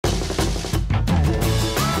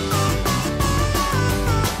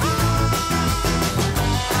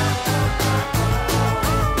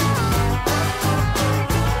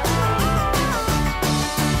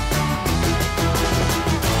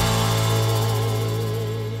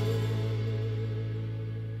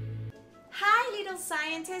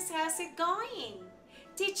scientists, how's it going?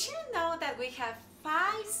 Did you know that we have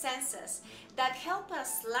 5 senses that help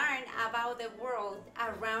us learn about the world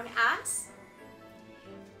around us?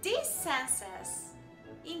 These senses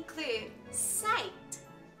include sight,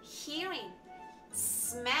 hearing,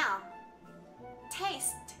 smell,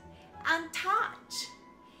 taste, and touch.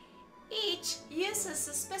 Each uses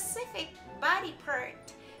a specific body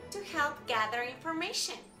part to help gather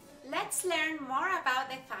information. Let's learn more about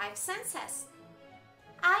the 5 senses.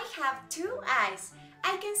 I have 2 eyes.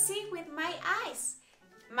 I can see with my eyes.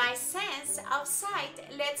 My sense of sight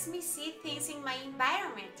lets me see things in my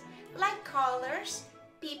environment, like colors,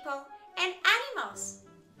 people, and animals.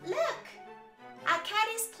 Look! A cat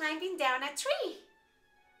is climbing down a tree.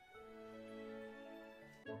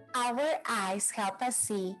 Our eyes help us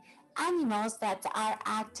see animals that are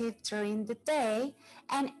active during the day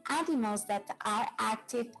and animals that are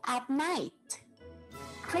active at night.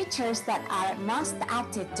 Creatures that are most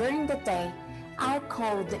active during the day are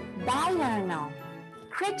called diurnal.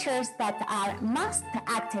 Creatures that are most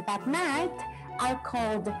active at night are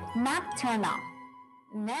called nocturnal.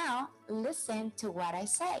 Now listen to what I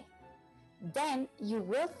say. Then you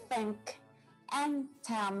will think and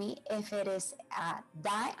tell me if it is a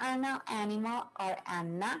diurnal animal or a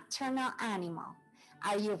nocturnal animal.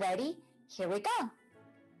 Are you ready? Here we go.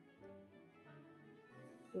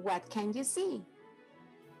 What can you see?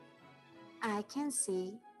 I can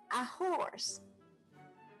see a horse.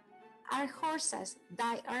 Are horses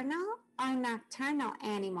diurnal or nocturnal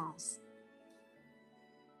animals?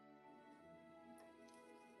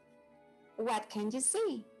 What can you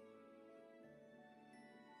see?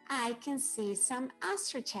 I can see some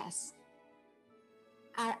ostriches.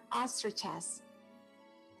 Are ostriches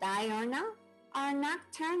diurnal or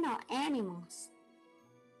nocturnal animals?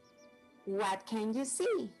 What can you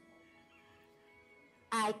see?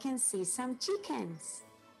 I can see some chickens.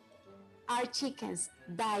 Are chickens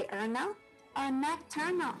diurnal or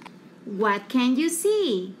nocturnal? What can you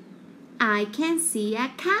see? I can see a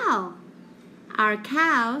cow. Are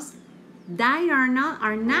cows diurnal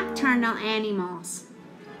or nocturnal animals?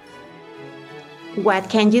 What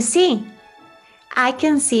can you see? I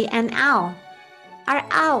can see an owl. Are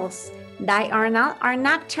owls diurnal or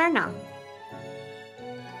nocturnal?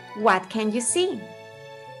 What can you see?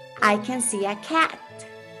 I can see a cat.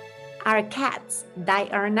 Are cats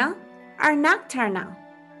diurnal or nocturnal?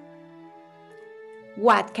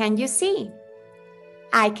 What can you see?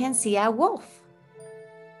 I can see a wolf.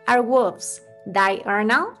 Are wolves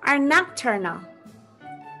diurnal or nocturnal?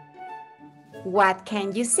 What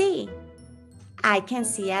can you see? I can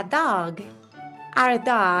see a dog. Are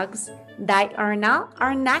dogs diurnal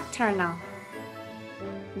or nocturnal?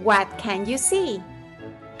 What can you see?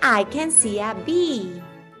 I can see a bee.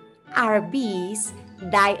 Are bees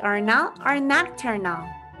diurnal or nocturnal?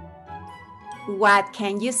 What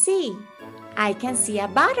can you see? I can see a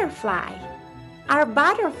butterfly. Are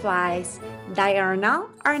butterflies diurnal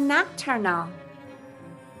or nocturnal?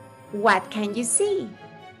 What can you see?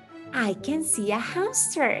 I can see a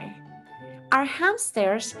hamster. Are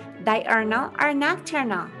hamsters diurnal or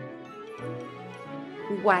nocturnal?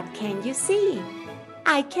 What can you see?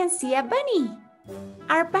 I can see a bunny.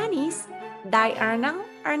 Are bunnies diurnal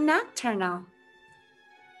or nocturnal?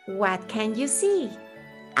 What can you see?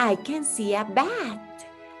 I can see a bat.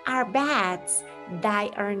 Are bats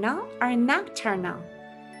diurnal or nocturnal?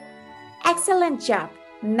 Excellent job!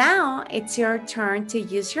 Now it's your turn to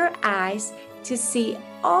use your eyes to see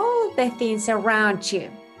all the things around you.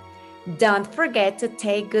 Don't forget to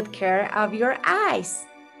take good care of your eyes.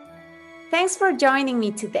 Thanks for joining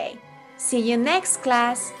me today. See you next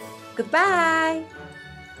class. Goodbye.